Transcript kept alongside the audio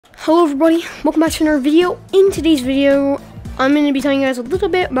Hello everybody, welcome back to another video. In today's video, I'm going to be telling you guys a little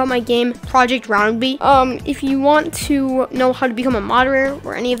bit about my game, Project Roundbee. If you want to know how to become a moderator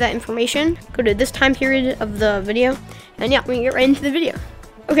or any of that information, go to this time period of the video. And yeah, we can get right into the video.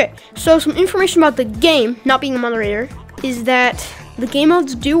 Okay, so some information about the game, not being a moderator, is that the game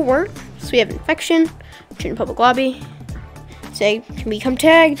modes do work. So we have infection, in public lobby, say can become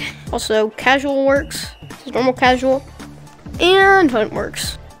tagged. Also casual works, this is normal casual, and hunt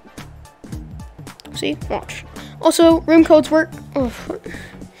works. See, watch. Also, room codes work. So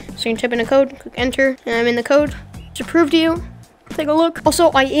you can type in a code, click enter, and I'm in the code. It's approved to you. Take a look. Also,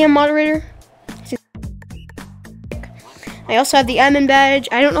 I am moderator. I also have the admin badge.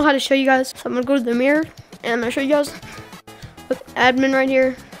 I don't know how to show you guys, so I'm gonna go to the mirror and I'm gonna show you guys. Look, admin right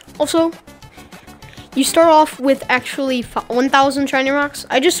here. Also, you start off with actually 1,000 shiny rocks.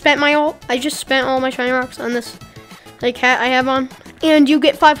 I just spent all my shiny rocks on this like hat I have on. And you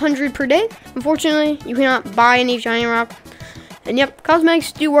get 500 per day. Unfortunately, you cannot buy any shiny rock. And yep,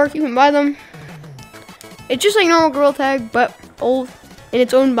 cosmetics do work. You can buy them. It's just like normal gorillatag, but old, and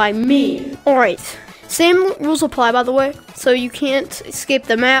it's owned by me. Alright, same rules apply, by the way. So you can't escape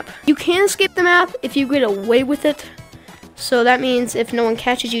the map. You can escape the map if you get away with it. So that means if no one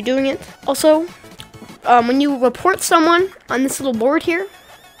catches you doing it. Also, when you report someone on this little board here,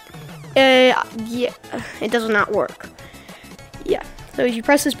 yeah, it does not work. Yeah, so if you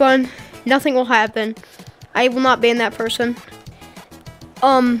press this button, nothing will happen. I will not ban that person.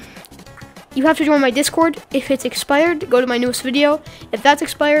 You have to join my Discord. If it's expired, go to my newest video. If that's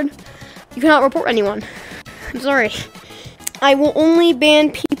expired, you cannot report anyone. I'm sorry. I will only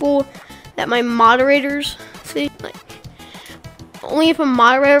ban people that my moderators see. Like, only if a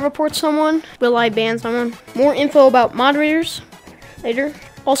moderator reports someone will I ban someone. More info about moderators later.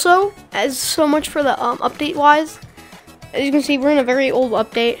 Also, as so much for the update wise, as you can see, we're in a very old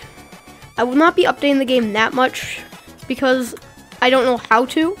update. I will not be updating the game that much because I don't know how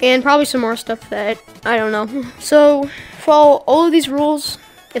to, and probably some more stuff that I don't know. So follow all of these rules.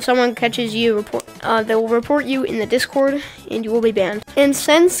 If someone catches you, they will report you in the Discord and you will be banned. And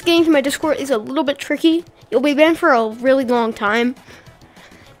since getting to my Discord is a little bit tricky, you'll be banned for a really long time.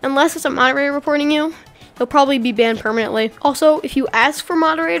 Unless it's a moderator reporting you, you'll probably be banned permanently. Also, if you ask for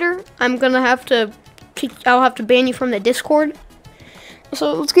moderator, I'll have to ban you from the Discord.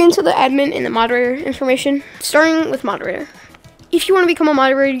 So let's get into the admin and the moderator information. Starting with moderator. If you want to become a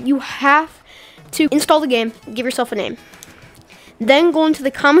moderator, you have to install the game, give yourself a name. Then go into the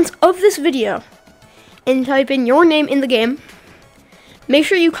comments of this video and type in your name in the game. Make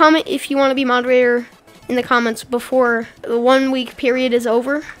sure you comment if you want to be moderator in the comments before the 1 week period is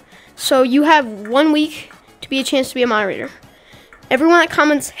over. So you have 1 week to be a chance to be a moderator. Everyone that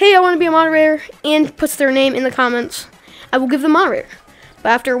comments, hey, I want to be a moderator, and puts their name in the comments, I will give them moderator. But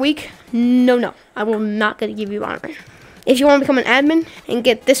after a week, no, I will not going to give you moderator. If you want to become an admin and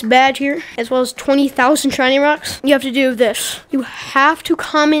get this badge here, as well as 20,000 shiny rocks, you have to do this. You have to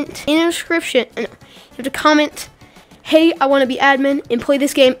comment in a description, you have to comment, hey, I want to be admin, and play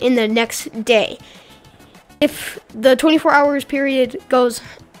this game in the next day. If the 24 hours period goes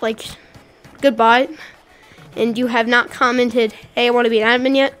like goodbye, and you have not commented, hey, I want to be an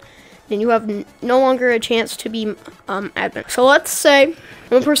admin yet, then you have no longer a chance to be admin. So let's say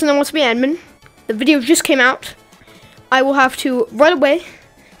one person that wants to be admin, the video just came out, I will have to right away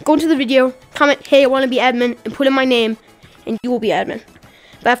go into the video, comment, hey, I want to be admin, and put in my name, and you will be admin.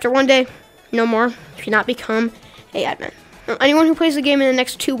 But after 1 day, no more, you cannot become a admin. Now, anyone who plays the game in the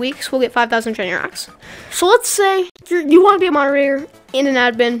next 2 weeks will get 5,000 shiny rocks. So let's say you want to be a moderator and an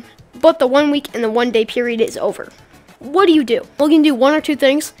admin, but the 1 week and the 1 day period is over. What do? Well, you can do one or two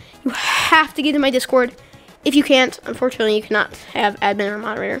things. You have to get in my Discord. If you can't, unfortunately, you cannot have admin or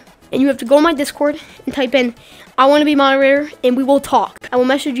moderator. And you have to go to my Discord and type in, I want to be moderator, and we will talk. I will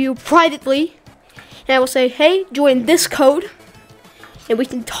message you privately, and I will say, hey, join this code, and we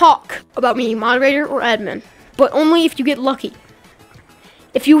can talk about being moderator or admin. But only if you get lucky.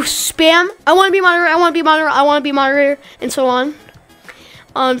 If you spam, I want to be moderator, I want to be moderator, I want to be moderator, and so on,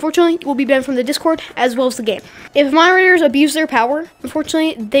 unfortunately, you will be banned from the Discord as well as the game. If moderators abuse their power,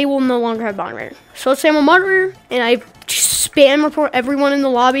 unfortunately, they will no longer have moderator. So let's say I'm a moderator and I spam report everyone in the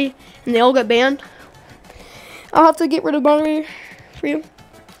lobby and they all get banned. I'll have to get rid of moderator for you.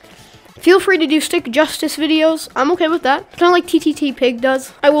 Feel free to do stick justice videos. I'm okay with that. Kind of like TTT Pig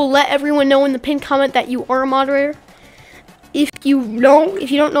does. I will let everyone know in the pinned comment that you are a moderator. If you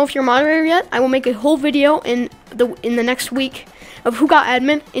don't know if you're a moderator yet, I will make a whole video in the next week of who got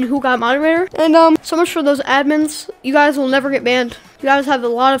admin and who got moderator. And so much for those admins. You guys will never get banned. You guys have a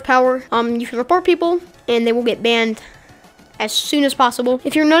lot of power. You can report people and they will get banned as soon as possible.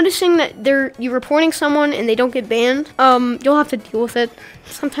 If you're noticing that you're reporting someone and they don't get banned, you'll have to deal with it.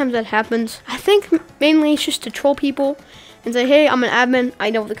 Sometimes that happens. I think mainly it's just to troll people and say, hey, I'm an admin,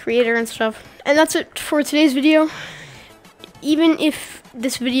 I know the creator and stuff. And that's it for today's video. Even if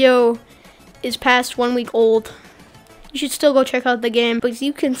this video is past 1 week old, you should still go check out the game because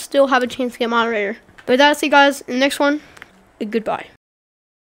you can still have a chance to get moderator. But that's it, guys. In the next one, goodbye.